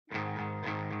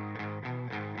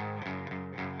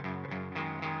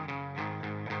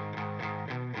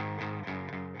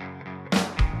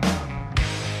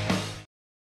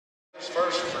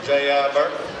J.I.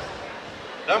 Burton.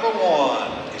 Number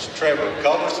 1 is Trevor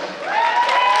Culberson.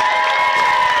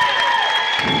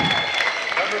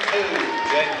 Number 2,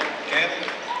 Jamie Cannon.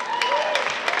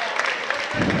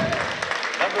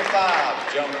 Number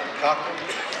 5, Jonah Cochran.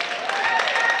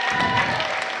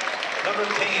 Number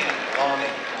 10,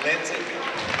 Lonnie Lindsay.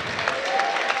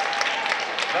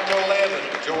 Number 11,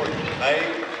 Jordan May.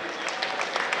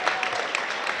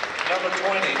 Number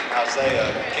 20, Isaiah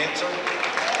Kinser.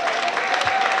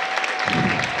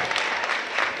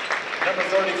 Number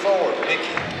 34,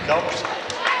 Mickey Culberson.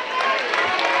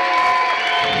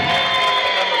 And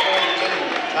number 42,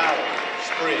 Tyler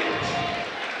Spriggs.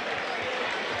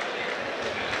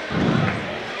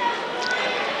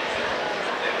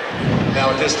 Now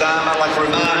at this time, I'd like to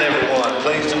remind everyone,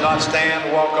 please do not stand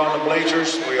or walk on the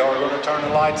bleachers. We are going to turn the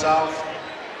lights off.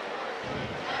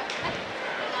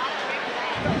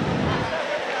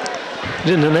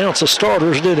 Didn't announce the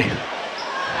starters, did he? And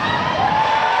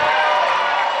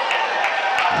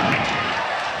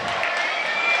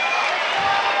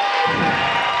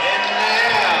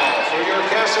now for your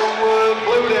Castlewood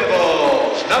Blue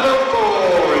Devils, number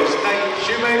 4 is Nate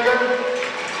Shoemaker.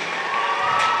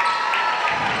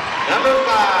 Number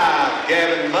 5,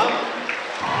 Gavin Monk.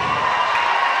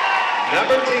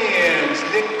 Number 10 is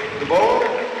Nick DeBoer.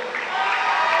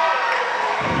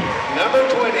 Number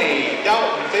 20,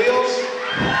 Dalton Fields.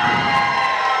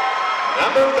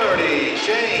 Number 30,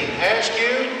 Shane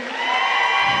Askew.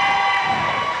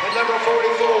 And number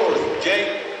 44,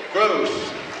 Jake Gross.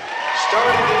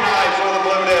 Starting tonight for the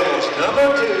Blue Devils, number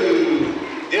 2,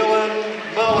 Dylan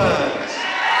Mullins.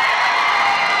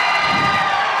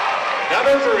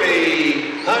 Number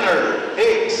 3, Hunter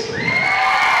Hicks.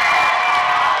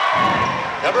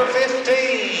 Number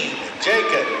 15,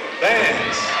 Jacob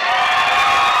Vance.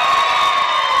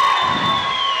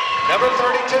 Number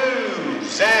 32,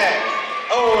 Zach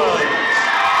Owens.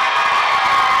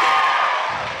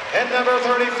 And number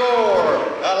 34,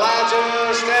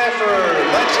 Elijah Stafford.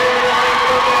 Let's hear it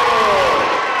for the Devils.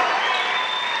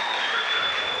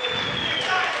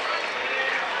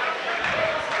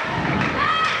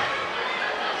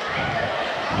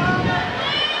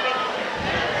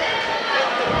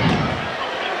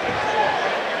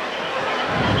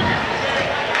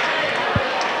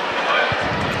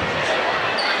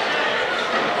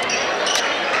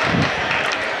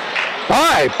 All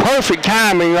right, perfect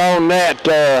timing on that.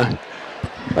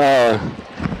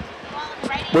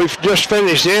 We've just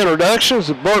finished the introductions.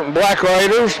 The Burton Black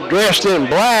Raiders dressed in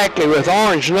black and with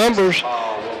orange numbers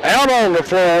out on the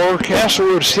floor.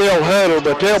 Castlewood still huddled,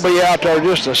 but they'll be out there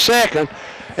just a second.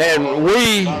 And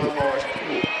we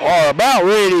are about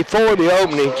ready for the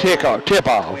opening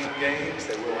tip-off.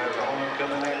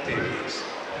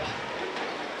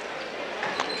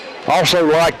 Also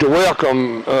like to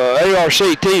welcome ARC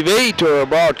TV to our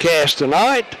broadcast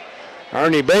tonight.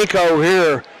 Ernie Binko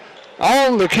here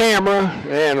on the camera,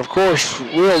 and of course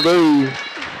we'll do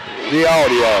the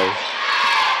audio.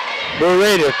 We're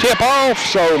ready to tip off,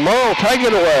 so Merle, take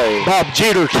it away. Bob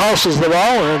Jeter tosses the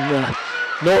ball, and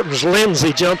Norton's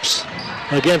Lindsay jumps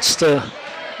against, I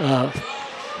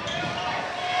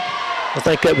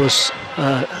think that was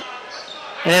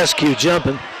Askew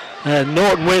jumping. And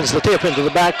Norton wins the tip into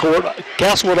the backcourt.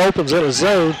 Castlewood opens in a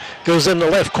zone, goes in the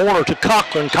left corner to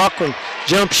Cochran. Cochran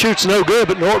jump shoots no good,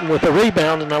 but Norton with the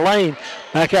rebound in the lane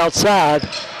back outside.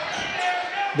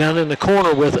 Down in the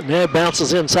corner with it. Now it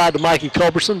bounces inside to Mikey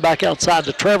Culberson, back outside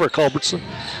to Trevor Culberson.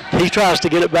 He tries to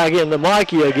get it back into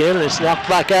Mikey again, and it's knocked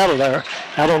back out of there.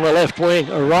 Out on the left wing,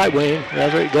 or right wing,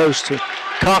 rather, it goes to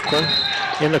Cochran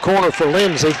in the corner for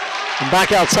Lindsay. And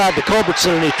back outside to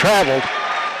Culberson, and he traveled.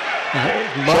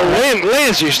 So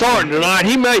Lindsay starting tonight.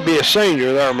 He may be a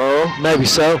senior there, Merle. Maybe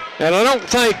so. And I don't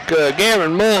think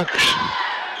Gavin Monk's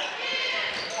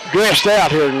dressed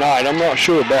out here tonight. I'm not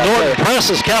sure about Norton that.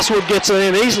 presses. Castlewood gets it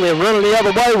in easily, and running the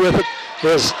other way with it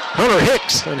is Hunter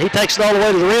Hicks. And he takes it all the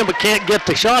way to the rim, but can't get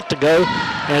the shot to go.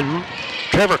 And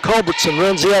Trevor Culbertson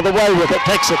runs the other way with it,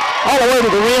 takes it all the way to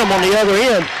the rim on the other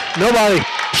end. Nobody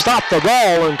stopped the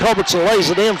ball, and Culbertson lays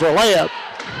it in for a layup.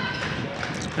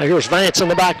 Now here's Vance in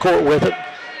the backcourt with it,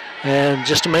 and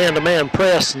just a man-to-man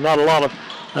press, and not a lot of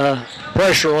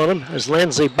pressure on him as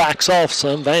Lindsay backs off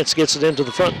some. Vance gets it into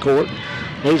the front court,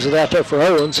 leaves it out there for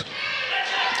Owens.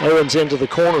 Owens into the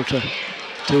corner to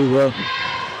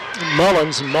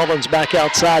Mullins, and Mullins back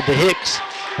outside to Hicks.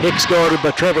 Hicks guarded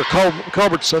by Trevor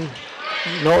Culbertson.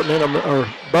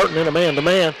 Burton in a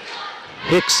man-to-man.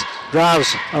 Hicks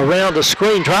drives around the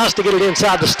screen, tries to get it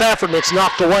inside to Stafford, and it's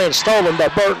knocked away and stolen by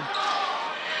Burton.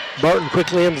 Burton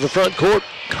quickly into the front court.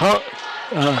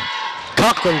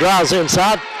 Cochran drives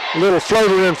inside, little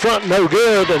floater in front, no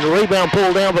good, and the rebound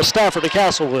pulled down by Stafford to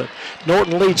Castlewood.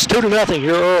 Norton leads 2-0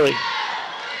 here early.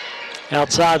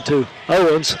 Outside to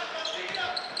Owens.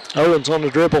 Owens on the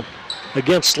dribble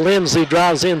against Lindsay,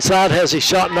 drives inside, has his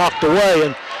shot knocked away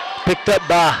and picked up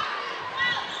by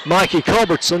Mikey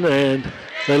Culbertson, and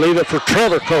they leave it for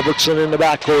Trevor Culbertson in the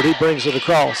backcourt. He brings it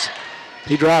across.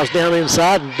 He drives down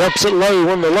inside and dumps it low.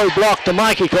 One of the low block to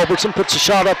Mikey Culbertson, puts a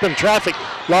shot up in traffic.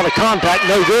 A lot of contact,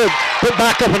 no good. Put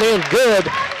back up and in, good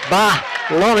by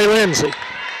Lonnie Lindsay.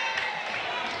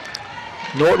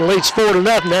 Norton leads 4-0.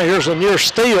 Now here's a near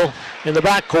steal in the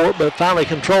backcourt, but finally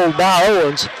controlled by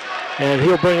Owens, and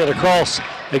he'll bring it across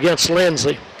against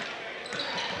Lindsay.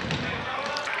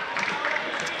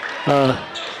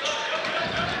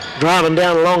 Driving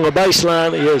down along the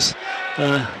baseline is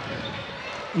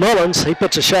Mullins. He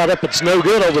puts a shot up. It's no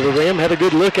good over the rim. Had a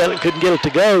good look at it. Couldn't get it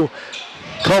to go.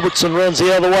 Culbertson runs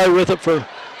the other way with it for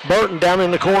Burton down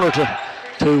in the corner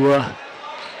to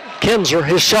Kinzer.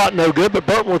 His shot no good, but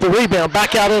Burton with the rebound.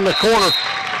 Back out in the corner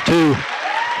to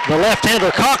the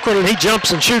left-hander Cochran, and he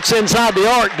jumps and shoots inside the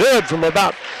arc. Good from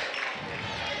about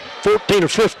 14 or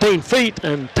 15 feet,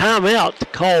 and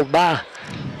timeout called by,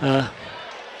 it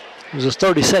was a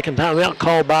 30-second timeout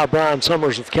called by Brian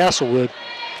Summers of Castlewood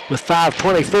with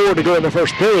 5:24 to go in the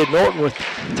first period. Norton with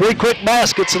 3 quick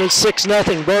baskets, and it's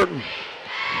 6-0 Burton.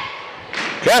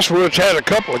 Castlewood's had a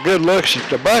couple of good looks at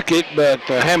the bucket, but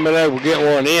haven't been able to get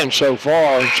one in so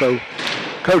far. So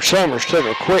Coach Summers took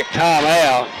a quick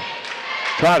timeout,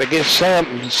 tried to get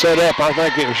something set up. I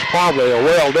think it was probably a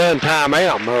well-done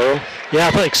timeout, Merle. Yeah,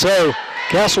 I think so.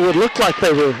 Castlewood looked like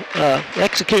they were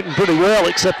executing pretty well,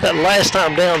 except that last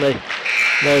time down they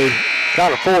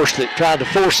kind of tried to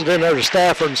force it in there to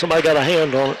Stafford, and somebody got a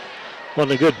hand on it.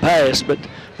 Wasn't a good pass, but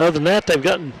other than that, they've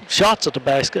gotten shots at the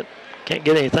basket. Can't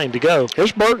get anything to go.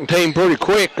 This Burton team pretty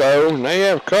quick, though, and they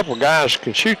have a couple of guys who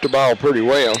can shoot the ball pretty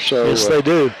well. So yes, they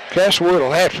do. Castlewood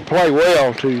will have to play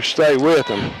well to stay with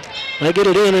them. They get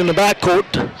it in the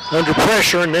backcourt under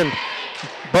pressure, and then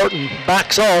Burton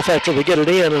backs off after they get it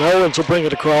in, and Owens will bring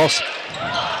it across.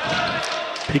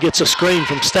 He gets a screen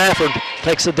from Stafford,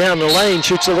 takes it down the lane,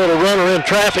 shoots a little runner in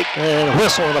traffic, and a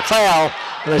whistle and a foul.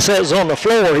 And they said it was on the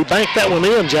floor. He banked that one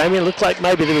in, Jamie. It looked like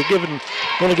maybe they were going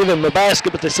to give him the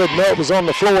basket, but they said no, it was on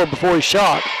the floor before he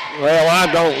shot. Well, I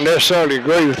don't necessarily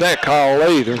agree with that call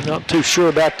either. Not too sure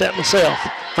about that myself.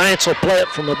 Vance will play it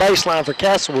from the baseline for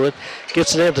Castlewood.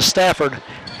 Gets it into Stafford.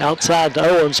 Outside to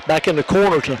Owens. Back in the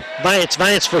corner to Vance.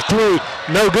 Vance for 3.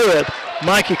 No good.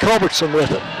 Mikey Culbertson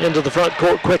with it into the front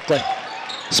court quickly.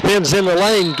 Spins in the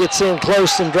lane. Gets in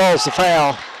close and draws the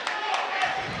foul.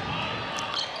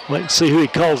 Wait and see who he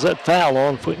calls that foul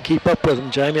on if we can keep up with him,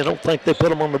 Jamie. I don't think they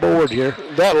put him on the board here.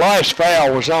 That last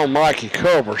foul was on Mikey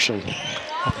Culbertson.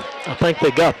 I think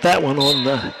they got that one on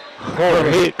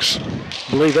Hicks.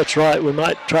 I believe that's right. We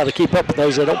might try to keep up with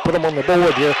those. They don't put them on the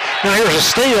board here. Now here's a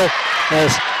steal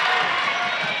as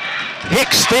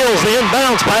Hicks steals the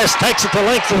inbounds pass, takes it the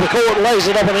length of the court, lays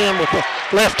it up and in with the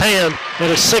left hand,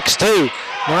 and it's 6-2.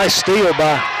 Nice steal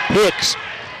by Hicks.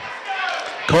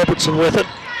 Culbertson with it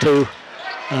to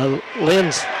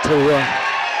Linz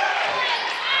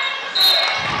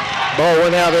ball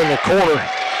went out in the corner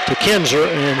to Kinzer,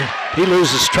 and he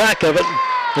loses track of it.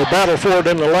 They battle for it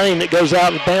in the lane. It goes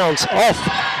out of bounds off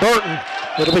Burton.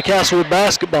 It'll be Castlewood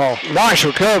basketball. Nice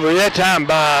recovery that time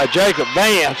by Jacob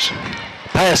Vance.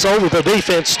 Pass over the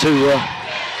defense to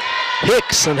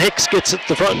Hicks, and Hicks gets it to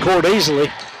the front court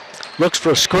easily. Looks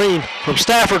for a screen from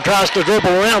Stafford, tries to dribble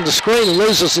around the screen and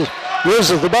loses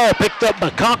the ball. Picked up by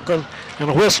Cochran, and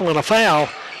a whistle and a foul.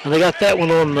 And they got that one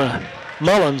on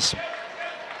Mullins.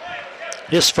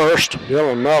 His first.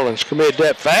 Dylan Mullins committed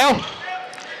that foul.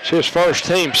 It's his first,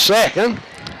 team second.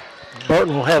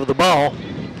 Burton will have the ball.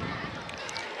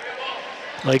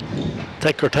 They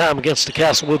take their time against the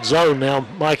Castlewood zone now.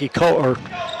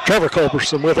 Trevor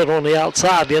Culbertson with it on the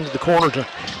outside, into the corner to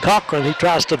Cochran. He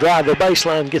tries to drive the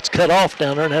baseline, gets cut off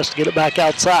down there and has to get it back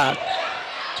outside.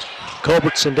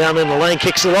 Culbertson down in the lane,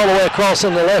 kicks it all the way across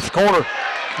in the left corner,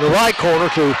 the right corner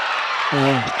to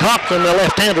Cochran. The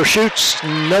left-hander shoots,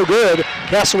 no good.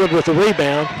 Castlewood with the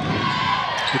rebound.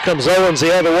 Here comes Owens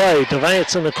the other way to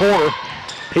Vance in the corner.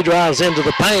 He drives into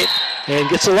the paint and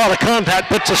gets a lot of contact,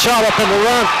 puts a shot up in the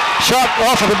run. Shot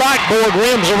off of the backboard,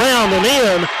 rims around and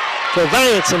in for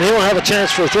Vance, and he'll have a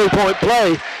chance for a three-point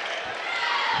play.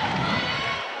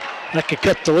 That could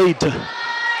cut the lead to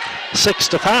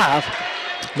 6-5.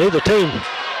 Neither team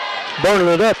burning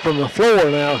it up from the floor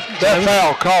now. That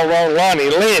foul called on Lonnie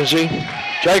Lindsay.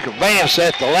 Jacob Vance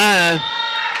at the line.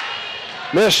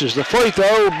 misses the free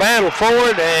throw, battle for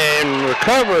it, and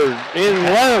recovered in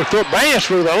long, advanced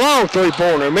with a long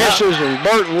three-pointer, misses, and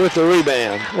Burton with the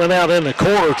rebound. Went out in the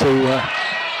corner to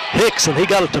Hicks, and he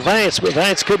got it to Vance, but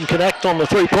Vance couldn't connect on the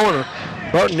three-pointer.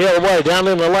 Burton the other way, down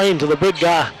in the lane to the big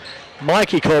guy,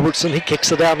 Mikey Culbertson. He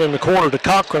kicks it out in the corner to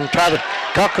Cochran.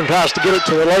 Cochran tries to get it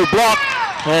to the low block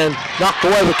and knocked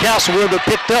away with Castlewood, but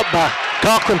picked up by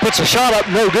Cochran, puts a shot up,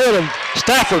 no good, and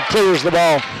Stafford clears the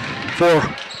ball for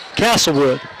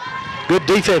Castlewood. Good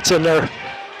defense in there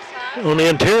on the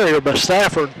interior by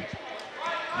Stafford.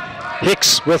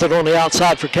 Hicks with it on the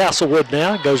outside for Castlewood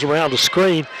now. Goes around the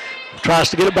screen. Tries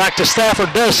to get it back to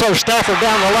Stafford. Does so. Stafford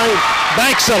down the lane.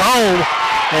 Banks it home.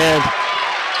 And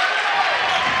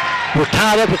we're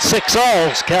tied up at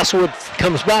 6-all. Castlewood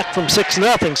comes back from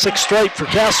 6-0. 6 straight for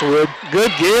Castlewood.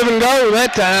 Good give and go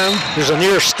that time. There's a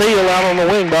near steal out on the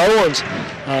wing by Owens.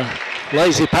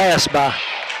 Lazy pass by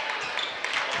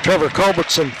Trevor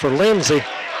Culbertson for Lindsay.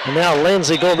 And now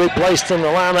Lindsay going to be placed in the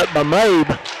lineup by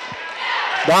Mabe.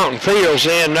 Dalton Fields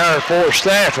in there for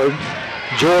Stafford.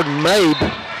 Jordan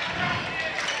Mabe.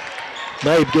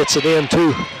 Mabe gets it in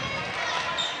to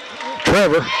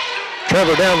Trevor.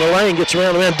 Trevor down the lane, gets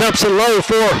around the man, dumps it low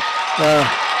for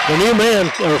the new man,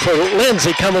 or for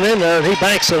Lindsay coming in there, and he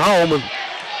banks it home and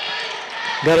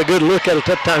got a good look at it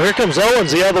that time. Here comes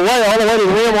Owens the other way, all the way to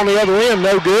the rim on the other end,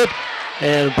 no good.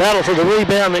 And battle for the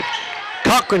rebound.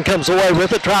 Cochran comes away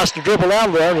with it, tries to dribble out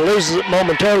of there and loses it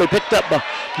momentarily, picked up by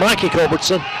Mikey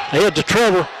Culbertson. Ahead to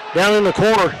Trevor, down in the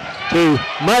corner to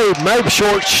Mabe. Mabe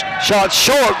shot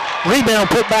short. Rebound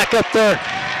put back up there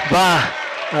by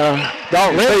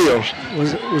Dalton Fields.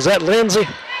 Was that Lindsay?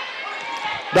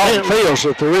 Dalton Fields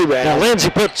with the rebound. Now Lindsay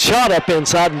put the shot up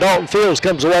inside, and Dalton Fields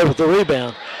comes away with the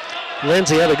rebound.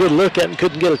 Lindsay had a good look at it and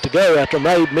couldn't get it to go after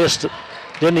Mabe missed it.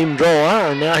 Didn't even draw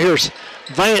iron. Now here's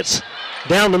Vance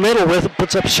down the middle with it,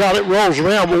 puts up a shot, it rolls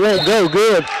around, but won't go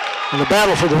good. And the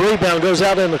battle for the rebound goes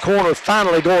out in the corner,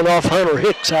 finally going off Hunter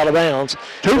Hicks out of bounds.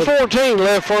 2:14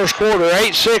 left first quarter,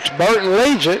 8-6, Burton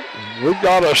leads it. We've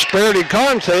got a spirited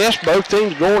contest, both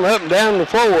teams going up and down the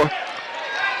floor.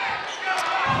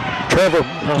 Trevor,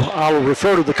 I'll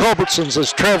refer to the Culbertsons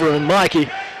as Trevor and Mikey.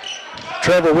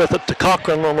 Trevor with it to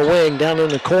Cochran on the wing, down in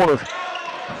the corner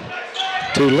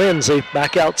to Lindsay,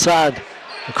 back outside,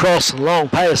 across the long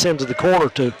pass into the corner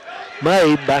to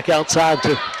Mabe, back outside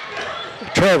to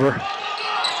Trevor.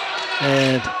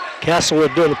 And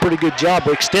Castlewood doing a pretty good job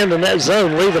of extending that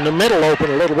zone, leaving the middle open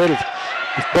a little bit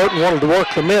if Burton wanted to work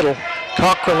the middle.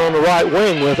 Cochran on the right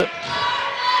wing with it.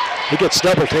 He gets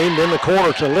double teamed in the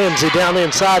corner to Lindsay, down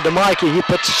inside to Mikey. He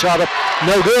puts a shot up,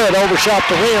 no good, overshot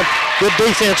the rim. Good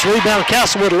defense, rebound.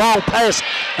 Castlewood, long pass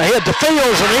ahead to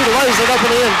Fields, and he lays it up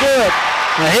and in good.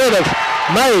 Ahead of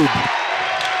Mabe.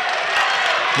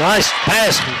 Nice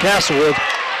pass from Castlewood.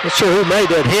 Not sure who made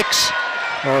that, Hicks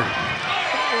or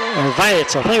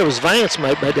Vance. I think it was Vance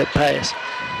made that pass.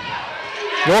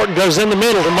 Norton goes in the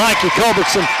middle to Mikey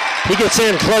Culbertson. He gets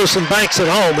in close and banks it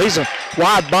home. He's a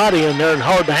wide body in there and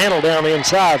hard to handle down the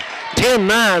inside.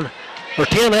 10-9 or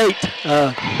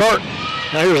 10-8 Burton.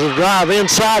 Now here's the drive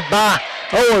inside by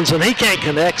Owens, and he can't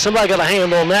connect. Somebody got a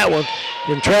hand on that one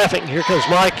in traffic. Here comes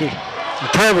Mikey. And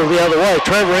Trevor the other way.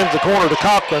 Trevor into the corner to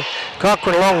Cochran.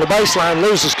 Cochran along the baseline,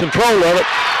 loses control of it,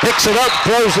 picks it up,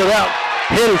 throws it out,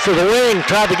 headed for the wing,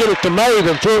 tried to get it to Mabe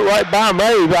and threw it right by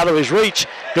Mabe out of his reach.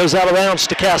 Goes out of bounds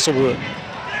to Castlewood.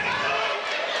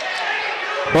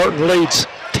 Burton leads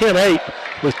 10-8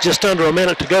 with just under a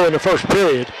minute to go in the first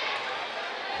period.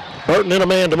 Burton in a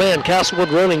man-to-man. Castlewood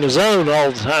running the zone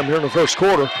all the time here in the first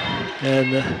quarter.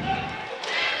 And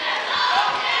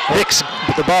Hicks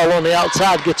with the ball on the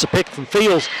outside, gets a pick from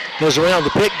Fields, goes around the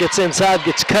pick, gets inside,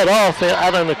 gets cut off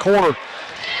out in the corner.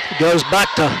 Goes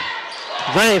back to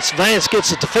Vance. Vance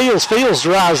gets it to Fields. Fields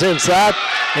drives inside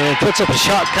and puts up a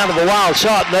shot, kind of a wild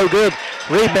shot, no good.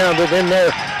 Rebounded in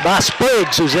there by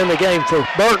Spriggs, who's in the game for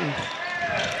Burton.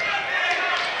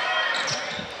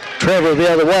 Trevor the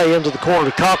other way into the corner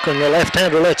to Cochran. The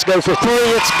left-hander lets go for three.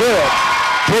 It's good.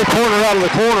 Three-pointer out of the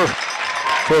corner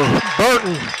for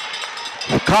Burton.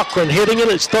 Cochran hitting it.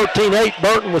 It's 13-8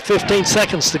 Burton with 15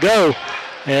 seconds to go.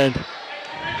 And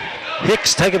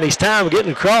Hicks taking his time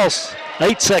getting across.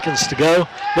 8 seconds to go.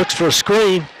 Looks for a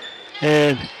screen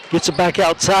and gets it back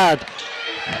outside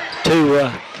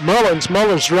to Mullins.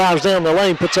 Mullins drives down the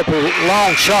lane, puts up a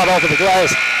long shot off of the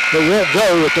glass that won't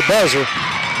go at the buzzer.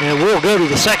 And we'll go to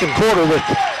the second quarter with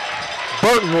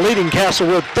Burton leading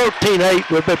Castlewood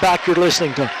 13-8. We'll be back here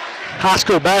listening to high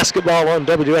school basketball on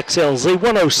WXLZ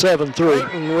 107.3.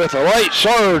 Burton with a late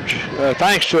surge,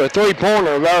 thanks to a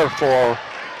three-pointer there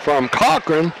from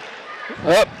Cochran.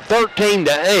 Up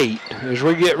 13-8 as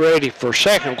we get ready for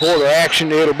second quarter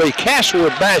action. It'll be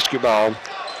Castlewood basketball.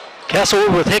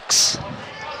 Castlewood with Hicks,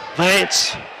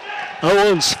 Vance,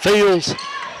 Owens, Fields,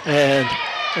 and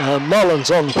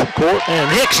Mullins on the court. And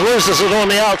Hicks loses it on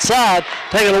the outside,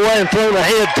 taken away and thrown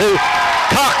ahead to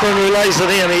Cochran, who lays it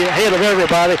in ahead of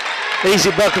everybody.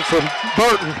 Easy bucket from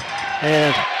Burton.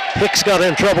 And Hicks got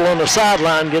in trouble on the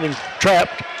sideline, getting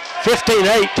trapped.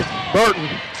 15-8, Burton.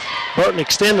 Burton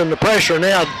extending the pressure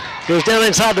now. Goes down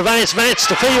inside to Vance. Vance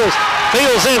to Fields.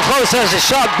 Fields in close, has his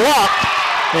shot blocked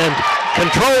and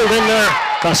controlled in there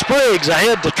by Spriggs.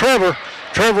 Ahead to Trevor.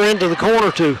 Trevor into the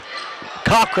corner to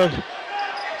Cochran.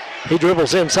 He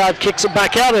dribbles inside, kicks it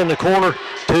back out in the corner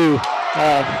to,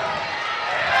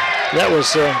 that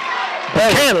was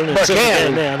Buchanan.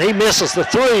 Buchanan. He misses the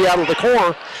three out of the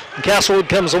corner, and Castlewood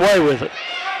comes away with it.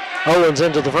 Owens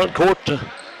into the front court to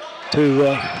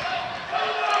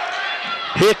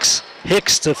Hicks.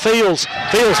 Hicks to Fields.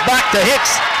 Fields back to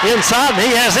Hicks inside, and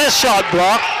he has his shot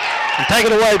blocked and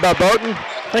taken away by Burton.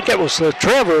 I think it was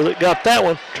Trevor that got that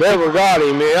one. Trevor got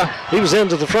him, yeah. He was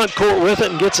into the front court with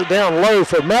it and gets it down low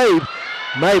for Mabe.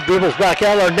 Mabe dribbles back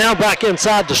out there, now back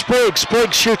inside to Spriggs.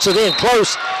 Spriggs shoots it in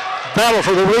close. Battle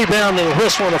for the rebound and a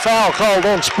whistle and a foul called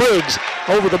on Spriggs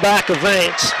over the back of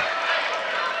Vance.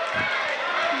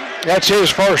 That's his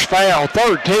first foul,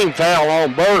 third team foul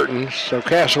on Burton, so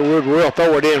Castlewood will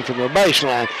throw it in from the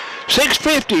baseline.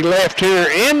 6:50 left here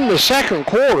in the second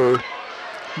quarter,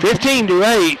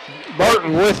 15-8,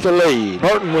 Burton with the lead.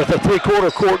 Burton with a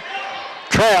three-quarter court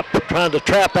trap, trying to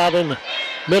trap out in the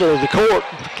middle of the court.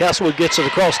 Castlewood gets it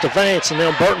across to Vance, and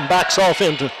now Burton backs off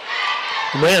into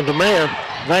man-to-man.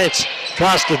 Vance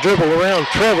tries to dribble around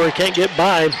Trevor, he can't get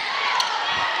by him.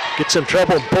 Gets in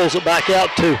trouble and pulls it back out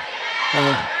to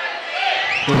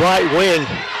the right wing.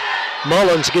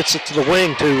 Mullins gets it to the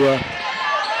wing to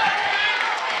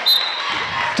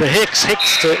Hicks.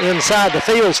 Hicks to inside to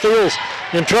Fields. Fields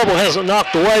in trouble, has it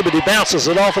knocked away, but he bounces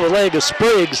it off of the leg of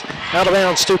Spriggs, out of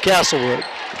bounds to Castlewood.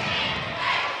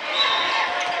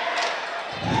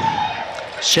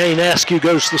 Shane Askew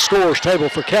goes to the scorer's table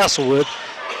for Castlewood.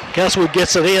 Castlewood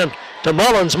gets it in to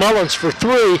Mullins. Mullins for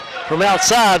three from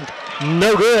outside,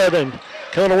 no good, and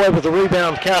coming away with the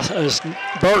rebound is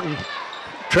Burton.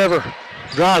 Trevor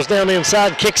drives down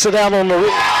inside, kicks it out on the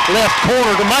left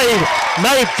corner to Mabe.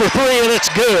 Mabe for three, and it's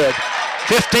good.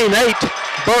 15-8,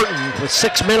 Burton with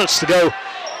 6 minutes to go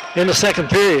in the second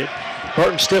period.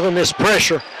 Burton still in this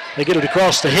pressure. They get it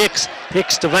across to Hicks.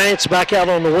 Hicks to Vance, back out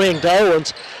on the wing to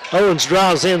Owens. Owens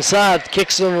drives inside,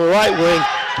 kicks it on the right wing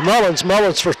to Mullins.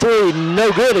 Mullins for three, no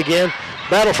good again.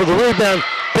 Battle for the rebound,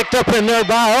 picked up in there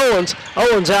by Owens.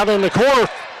 Owens out in the corner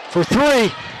for three,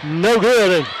 no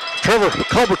good. And Trevor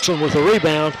Culbertson with a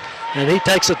rebound, and he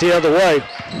takes it the other way.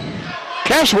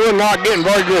 Castlewood not getting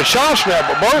very good shots now,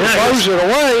 but Burton throws it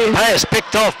away. Pass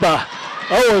picked off by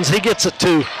Owens. He gets it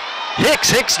to Hicks.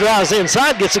 Hicks drives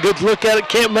inside, gets a good look at it,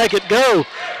 can't make it go.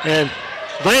 And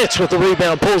Vance with the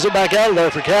rebound pulls it back out of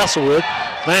there for Castlewood.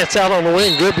 Vance out on the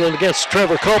wing, dribbling against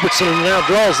Trevor Culbertson, and now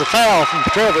draws the foul from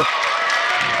Trevor.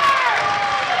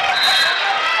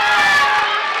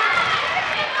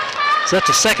 Is that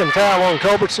the second foul on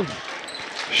Culbertson?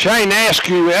 Shane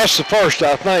Askew, that's the first,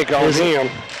 I think, on him.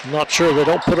 I'm not sure. They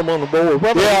don't put them on the board.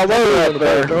 Well, yeah, they're up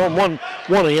there. They're on one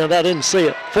end. I didn't see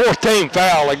it. Fourth team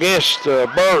foul against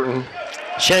Burton.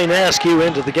 Shane Askew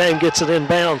into the game, gets it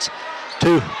inbounds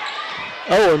to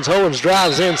Owens. Owens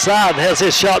drives inside, has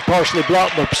his shot partially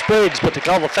blocked by Spriggs, but they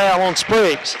call the foul on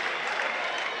Spriggs.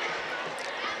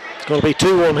 It's going to be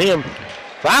two on him.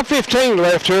 5:15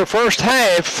 left here, first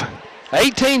half.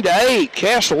 18-8,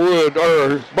 Castlewood,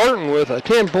 or Burton with a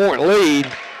 10-point lead.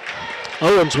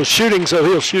 Owens was shooting, so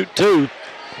he'll shoot two.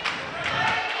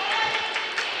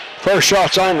 First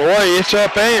shot's on the way, it's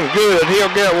up and good. He'll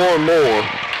get one more.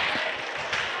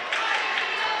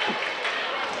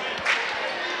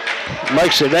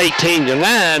 Makes it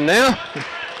 18-9 now.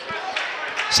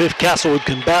 See if Castlewood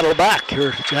can battle back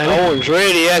here, Jamie. Owens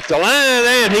ready at the line,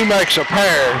 and he makes a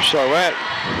pair, so that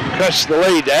cuts the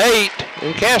lead to 8.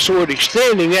 And Castlewood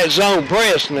extending that zone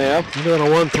press now. They're doing a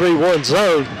 1-3-1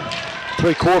 zone.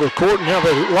 Three-quarter court, and now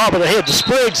they lob it ahead to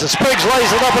Spriggs, and Spriggs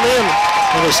lays it up and in,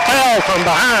 and is fouled from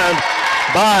behind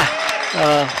by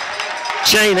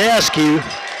Shane Askew.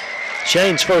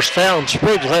 Shane's first foul, and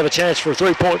Spriggs will have a chance for a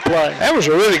three-point play. That was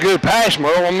a really good pass,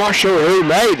 Merle. I'm not sure who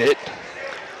made it.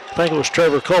 I think it was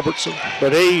Trevor Culbertson.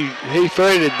 But he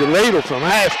threaded the needle from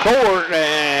half court,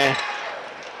 and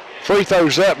free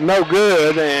throws up, no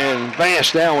good, and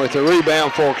Vance down with the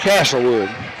rebound for Castlewood.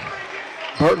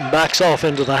 Burton backs off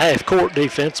into the half-court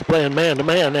defense, playing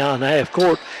man-to-man now in the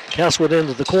half-court. Castlewood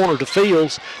into the corner to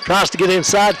Fields. Tries to get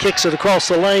inside, kicks it across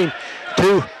the lane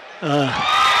to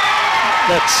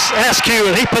that's Askew,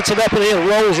 and he puts it up and in,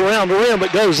 rolls around the rim,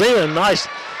 but goes in. Nice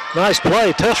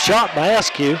play. Tough shot by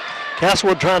Askew.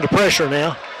 Castlewood trying to pressure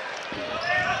now.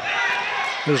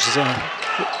 There's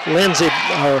Lindsay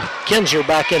or Kinzer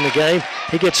back in the game.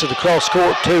 He gets it across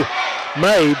court to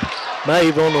Mabe.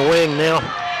 Mabe on the wing now.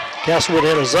 Castlewood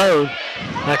in a zone.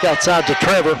 Back outside to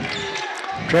Trevor.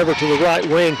 Trevor to the right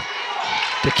wing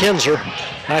to Kinzer.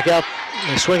 Back out.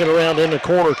 They swing it around in the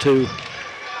corner to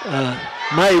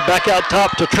Mabe. Back out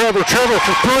top to Trevor. Trevor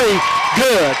for three.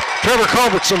 Good. Trevor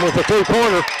Culbertson with a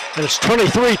three-pointer. And it's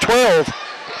 23-12.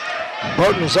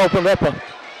 Burton's opened up an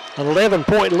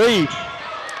 11-point lead.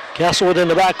 Castlewood in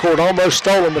the backcourt, almost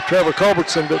stolen by Trevor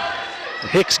Culbertson, but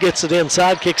Hicks gets it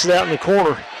inside, kicks it out in the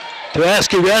corner to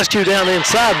Askew. Askew down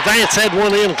inside. Vance had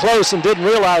one in close and didn't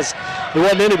realize there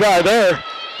wasn't anybody there.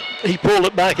 He pulled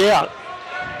it back out.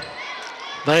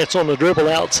 Vance on the dribble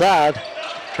outside,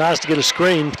 tries to get a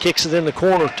screen, kicks it in the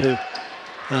corner to,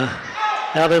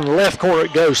 out in the left corner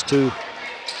it goes to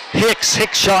Hicks.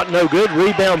 Hicks shot no good.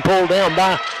 Rebound pulled down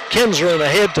by Kinzer and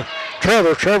ahead to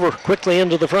Trevor. Trevor quickly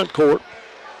into the front court.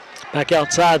 Back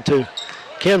outside to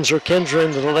Kinzer. Kinzer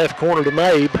into the left corner to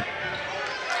Mabe.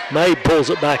 Mabe pulls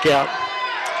it back out.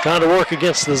 Trying to work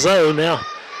against the zone now.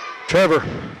 Trevor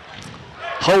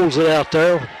holds it out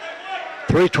there.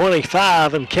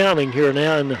 3:25 and counting here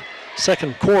now in the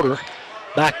second quarter.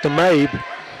 Back to Mabe.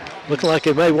 Looking like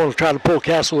they may want to try to pull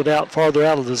Castlewood out farther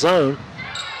out of the zone.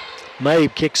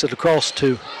 Mabe kicks it across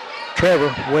to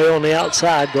Trevor, way on the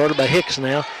outside, guarded by Hicks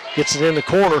now. Gets it in the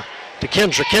corner to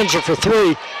Kinzer. Kinzer for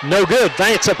three, no good.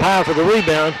 Vance up high for the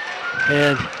rebound,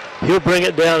 and he'll bring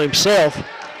it down himself.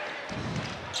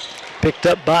 Picked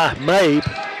up by Mabe.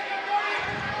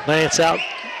 Vance out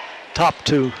top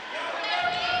to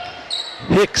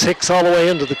Hicks. Hicks all the way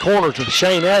into the corner to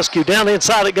Shane Askew. Down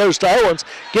inside it goes to Owens.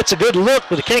 Gets a good look,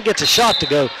 but he can't get the shot to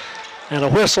go. And a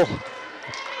whistle.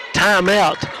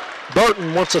 Timeout.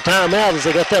 Burton wants a timeout as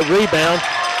they got that rebound.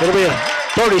 It'll be a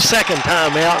 30-second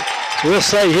timeout. So we'll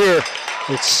say here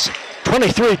it's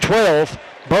 23-12.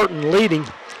 Burton leading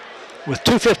with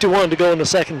 2:51 to go in the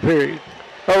second period.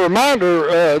 A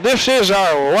reminder, this is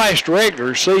our last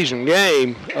regular season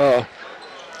game.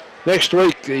 Next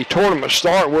week the tournament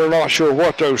start. We're not sure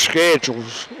what those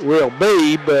schedules will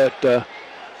be, but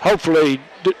hopefully,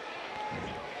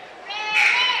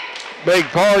 beg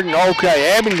pardon,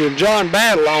 okay, Abington John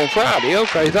Battle on Friday.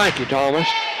 Okay, thank you, Thomas.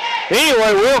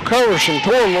 Anyway, we'll cover some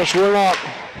tournaments. We're not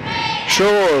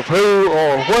sure of who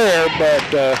or where,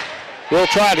 but we'll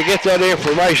try to get that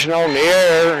information on the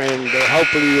air, and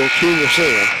hopefully you'll tune us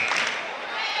in.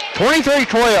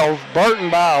 23-12,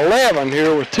 Burton by 11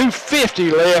 here with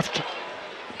 2:50 left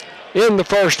in the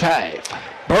first half.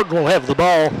 Burton will have the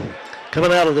ball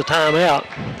coming out of the timeout.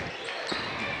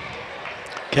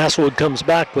 Castlewood comes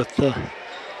back with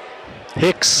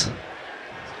Hicks,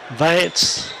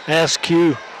 Vance,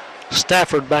 Askew,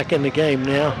 Stafford back in the game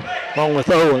now, along with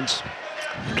Owens.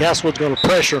 Castlewood's going to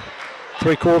pressure.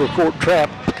 Three-quarter court trap,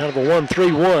 kind of a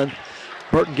 1-3-1.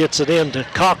 Burton gets it in to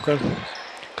Cochran.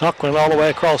 Cochran all the way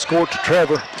across court to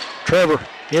Trevor. Trevor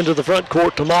into the front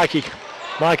court to Mikey.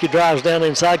 Mikey drives down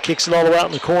inside, kicks it all the way out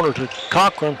in the corner to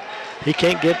Cochran. He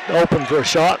can't get open for a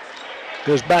shot.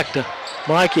 Goes back to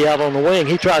Mikey out on the wing.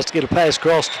 He tries to get a pass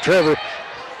across to Trevor.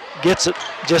 Gets it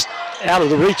just out of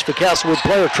the reach of the Castlewood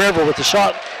player. Trevor with the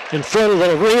shot in front of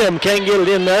the rim. Can't get it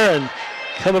in there, and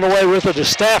coming away with it is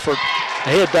Stafford.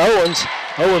 Ahead to Owens.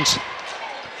 Owens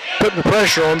putting the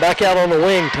pressure on. Back out on the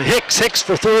wing to Hicks. Hicks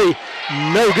for three.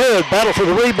 No good. Battle for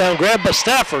the rebound. Grabbed by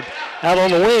Stafford. Out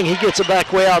on the wing. He gets it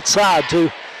back way outside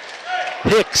to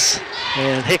Hicks.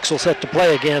 And Hicks will set the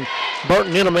play again.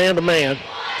 Burton in a man-to-man.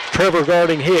 Trevor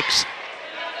guarding Hicks.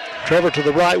 Trevor to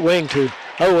the right wing to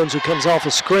Owens, who comes off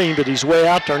a screen, but he's way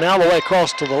out there. Now the way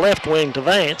across to the left wing to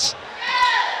Vance.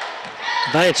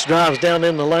 Vance drives down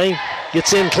in the lane.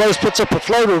 Gets in close, puts up a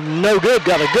floater, no good.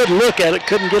 Got a good look at it,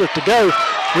 couldn't get it to go.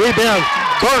 Rebound,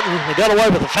 Burton. They got away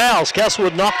with the fouls.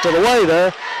 Castlewood knocked it away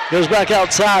there. Goes back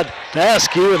outside to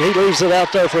Askew, and he leaves it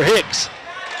out there for Hicks.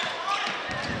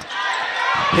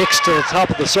 Hicks to the top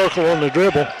of the circle on the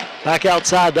dribble. Back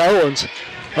outside to Owens.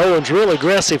 Owens real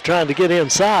aggressive trying to get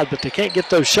inside, but they can't get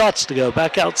those shots to go.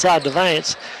 Back outside to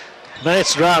Vance.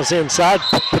 Vance drives inside,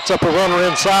 puts up a runner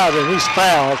inside, and he's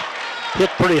fouled. Hit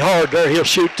pretty hard there. He'll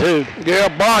shoot two. Yeah,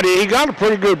 body. He got a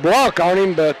pretty good block on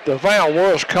him, but the foul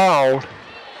was called.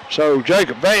 So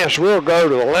Jacob Vance will go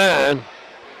to the line.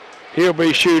 He'll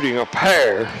be shooting a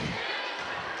pair.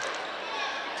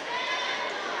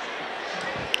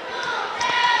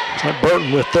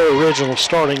 Burton with their original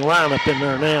starting lineup in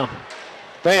there now.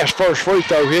 Vance first free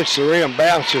throw hits the rim,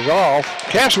 bounces off.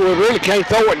 Castlewood really can't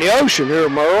throw it in the ocean here,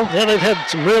 Merle. Yeah, they've had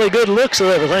some really good looks at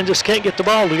everything, just can't get the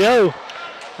ball to go.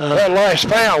 That last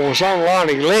foul was on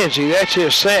Lonnie Lindsay. That's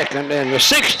his second, and the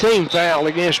 16th foul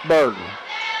against Burton.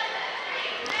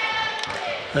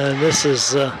 And this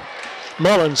is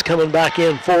Mullins coming back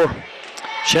in for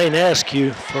Shane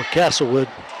Askew for Castlewood.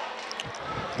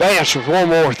 Vance with one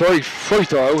more free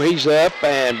throw. He's up,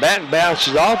 and Batten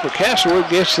bounces off, but Castlewood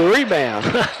gets the rebound.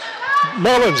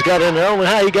 Mullins got in there. I don't know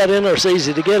how he got in there. It's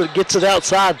easy to get it. Gets it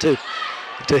outside to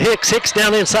Hicks. Hicks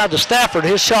down inside to Stafford.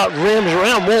 His shot rims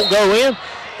around, won't go in,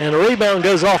 and the rebound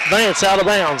goes off Vance out of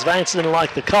bounds. Vance didn't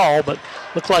like the call, but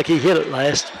looked like he hit it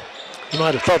last. He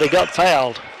might have thought he got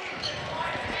fouled.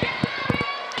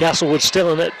 Castlewood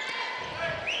still in it.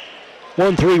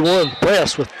 1-3-1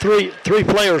 press with three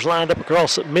players lined up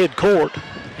across at midcourt,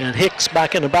 and Hicks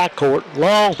back in the backcourt.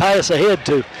 Long pass ahead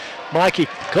to Mikey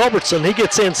Culbertson. He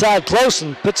gets inside close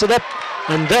and puts it up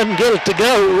and doesn't get it to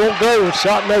go. It won't go.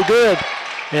 Shot no good.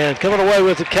 And coming away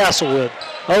with it, Castlewood.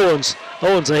 Owens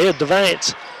ahead to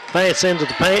Vance. Vance into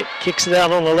the paint, kicks it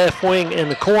out on the left wing in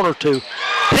the corner to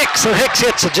Hicks. And Hicks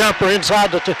hits a jumper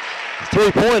inside the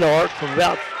three-point arc from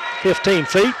about 15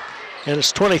 feet, and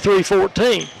it's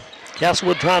 23-14.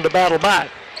 Castlewood trying to battle back.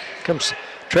 Comes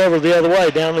Trevor the other way,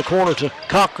 down the corner to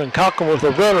Cochran. Cochran with a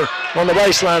runner on the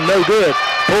baseline, no good.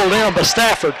 Pulled down by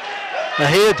Stafford.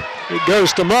 Ahead, it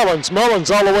goes to Mullins. Mullins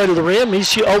all the way to the rim.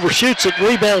 He overshoots it,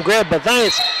 rebound grabbed by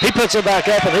Vance. He puts it back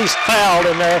up, and he's fouled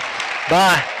in there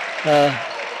by, I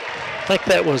think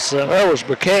that was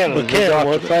Buchanan. Buchanan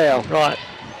with the foul. Right.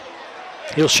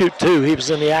 He'll shoot two. He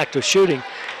was in the act of shooting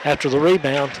after the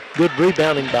rebound. Good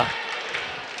rebounding by.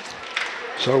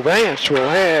 So Vance will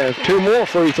have two more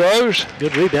free throws.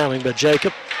 Good rebounding by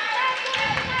Jacob.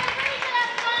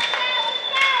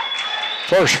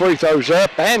 First free throw's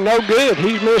up and no good.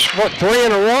 He's missed three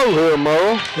in a row here,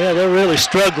 Merle. Yeah, they're really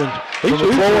struggling from the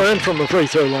floor and from the free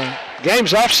throw line.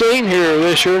 Games I've seen here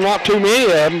this year, not too many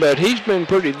of them, but he's been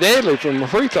pretty deadly from the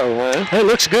free throw line. Hey,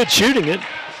 looks good shooting it.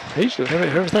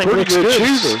 Everything looks good.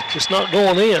 Shooter. Just not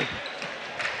going in.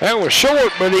 That was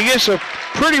short, but he gets a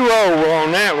pretty roll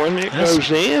on that one. It goes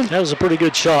in. That was a pretty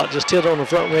good shot. Just hit on the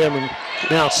front rim and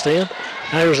bounced in.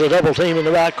 Now there's a double team in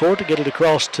the backcourt to get it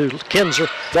across to Kinzer.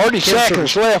 30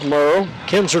 seconds left, Merle.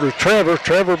 Kinzer to Trevor.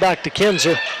 Trevor back to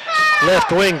Kinzer.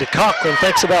 Left wing to Cochran.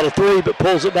 Thinks about a three, but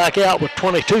pulls it back out with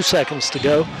 22 seconds to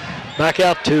go. Back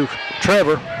out to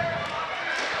Trevor.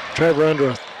 Trevor under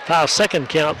a 5-second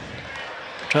count.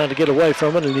 Trying to get away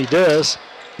from it, and he does.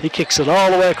 He kicks it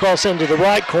all the way across into the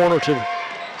right corner to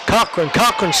Cochran.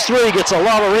 Cochran's three gets a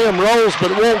lot of rim rolls,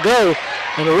 but it won't go.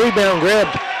 And a rebound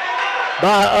grabbed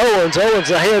by Owens. Owens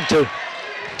ahead to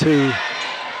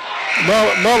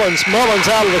Mullins. Mullins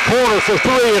out of the corner for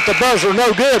three at the buzzer.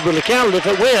 No good, but it counted if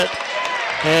it went.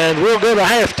 And we'll go to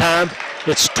halftime.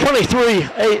 It's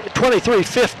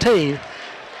 23-15.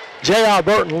 J.R.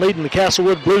 Burton leading the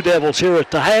Castlewood Blue Devils here at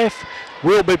the half.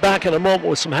 We'll be back in a moment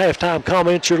with some halftime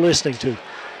comments you're listening to.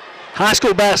 High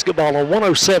school basketball on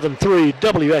 107.3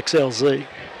 WXLZ.